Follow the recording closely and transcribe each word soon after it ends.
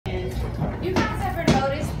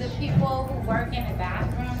work in the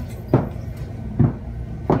bathroom.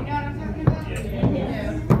 You know what I'm talking about?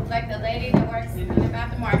 Yeah. Like the lady that works in the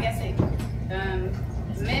bathroom, or I guess it,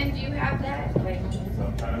 men, do you have that? Like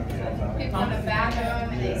people in the bathroom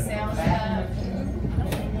and they sell stuff.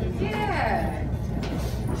 Yeah.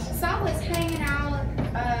 So I was hanging out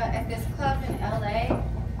at this club in LA,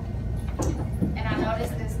 and I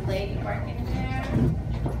noticed this lady working there,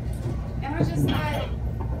 and I was just like,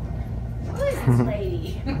 who is this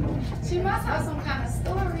lady? She must have some kind of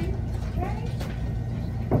story, right?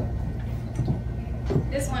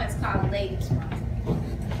 This one is called Ladies Room.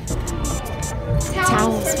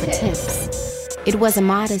 Towels for tips. It was a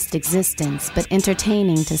modest existence, but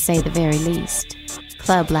entertaining to say the very least.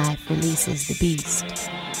 Club life releases the beast.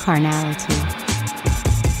 Carnality.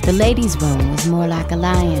 The ladies' room was more like a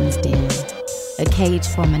lion's den, a cage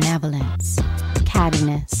for malevolence,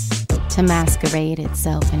 cattiness, to masquerade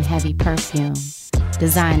itself in heavy perfume,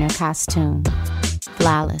 designer costume,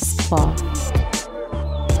 flawless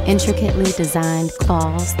coif. Intricately designed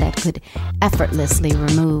claws that could effortlessly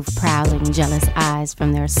remove prowling, jealous eyes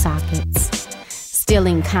from their sockets,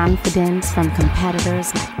 stealing confidence from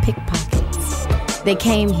competitors like pickpockets. They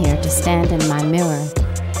came here to stand in my mirror,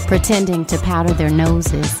 pretending to powder their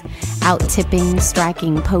noses, out-tipping,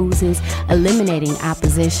 striking poses, eliminating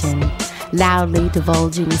opposition, loudly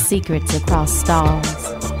divulging secrets across stalls.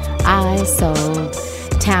 I sold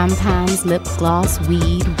tampons, lip gloss,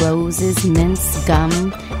 weed, roses, mints,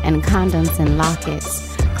 gum, and condoms and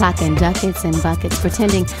lockets, clocking ducats and buckets,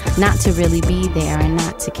 pretending not to really be there and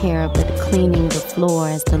not to care, but cleaning the floor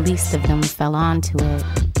as the least of them fell onto it.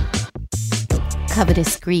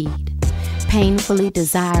 Covetous greed, painfully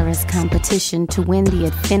desirous competition to win the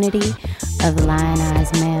affinity of the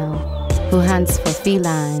lionized male, who hunts for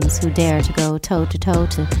felines who dare to go toe-to-toe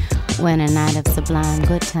to win a night of sublime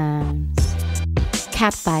good times.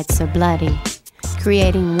 Catfights are bloody,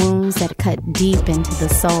 creating wounds that cut deep into the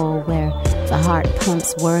soul where the heart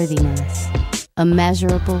pumps worthiness, a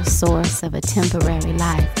measurable source of a temporary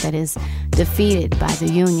life that is defeated by the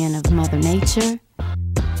union of Mother Nature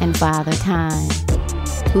and Father Time,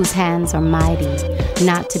 whose hands are mighty,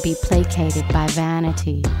 not to be placated by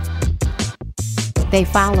vanity. They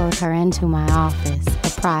followed her into my office,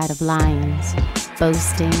 a pride of lions,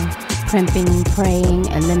 boasting, primping, praying,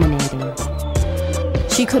 eliminating.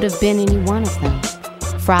 She could have been any one of them,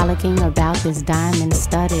 frolicking about this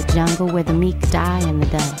diamond-studded jungle where the meek die in the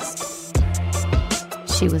dust.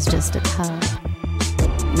 She was just a cub,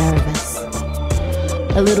 nervous,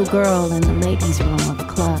 a little girl in the ladies' room of a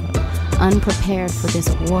club, unprepared for this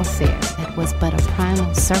warfare that was but a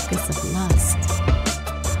primal circus of lust.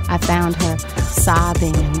 I found her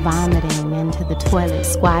sobbing and vomiting into the toilet,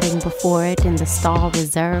 squatting before it in the stall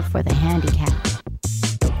reserved for the handicapped.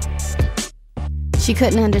 She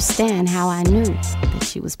couldn't understand how I knew that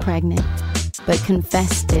she was pregnant, but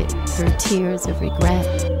confessed it through tears of regret.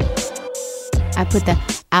 I put the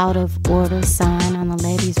out-of-order sign on the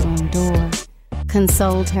ladies' room door,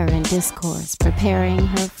 consoled her in discourse, preparing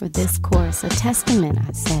her for this course, a testament,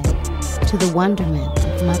 I said, to the wonderment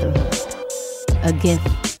of motherhood, a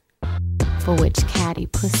gift for which catty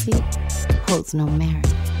pussy holds no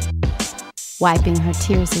merit. Wiping her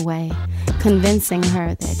tears away, convincing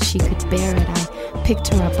her that she could bear it, I picked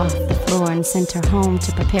her up off the floor and sent her home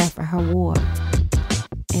to prepare for her war.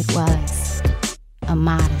 It was a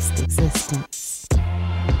modest existence,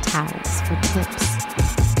 towels for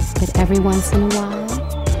tips, but every once in a while,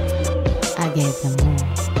 I gave them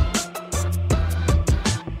more.